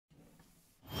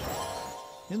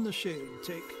In the Shade,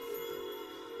 take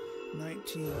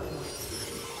 19.3.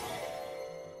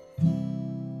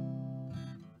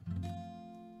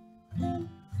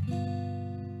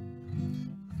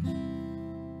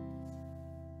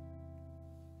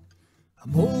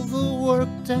 I'm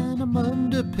overworked and I'm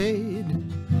underpaid,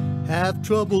 have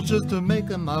trouble just to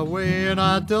making my way, and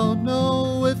I don't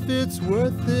know if it's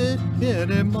worth it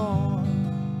anymore.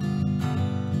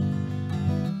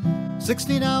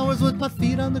 16 hours with my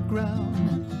feet on the ground,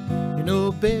 you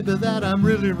know, baby, that I'm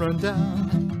really run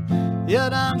down.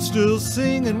 Yet I'm still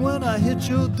singing when I hit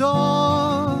your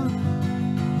door,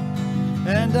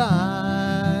 and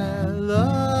I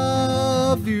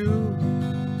love you.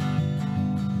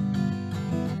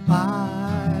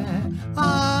 I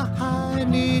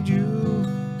need you,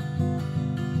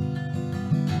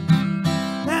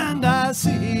 and I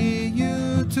see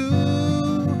you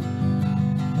too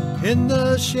in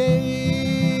the shade.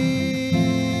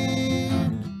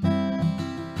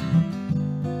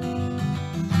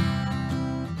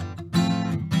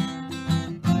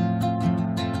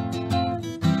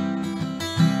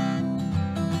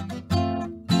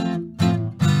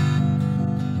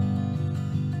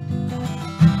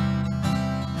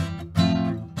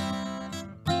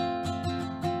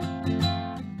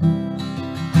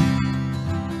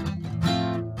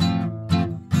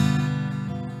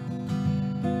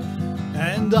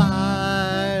 And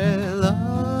I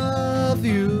love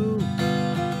you,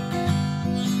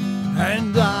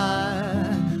 and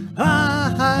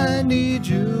I need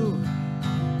you,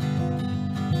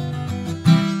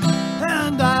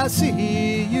 and I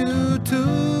see you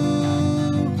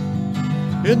too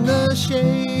in the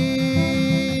shade.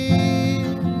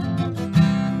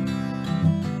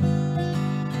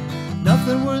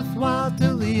 Nothing worthwhile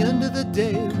till the end of the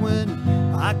day, when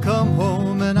I come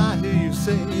home and I hear you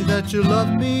say that you love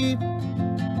me.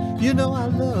 You know I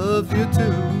love you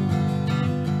too.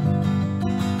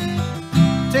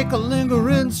 Take a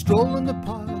lingering stroll in the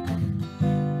park,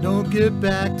 don't get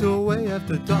back till way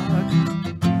after dark.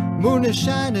 Moon is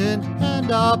shining and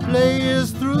our play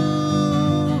is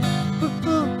through,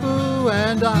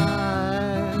 and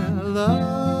I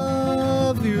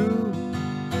love you,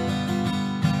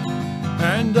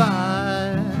 and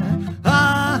I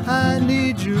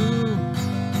need you,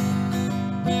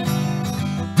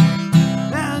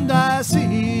 and I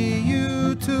see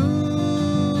you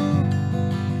too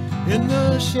in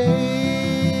the shade.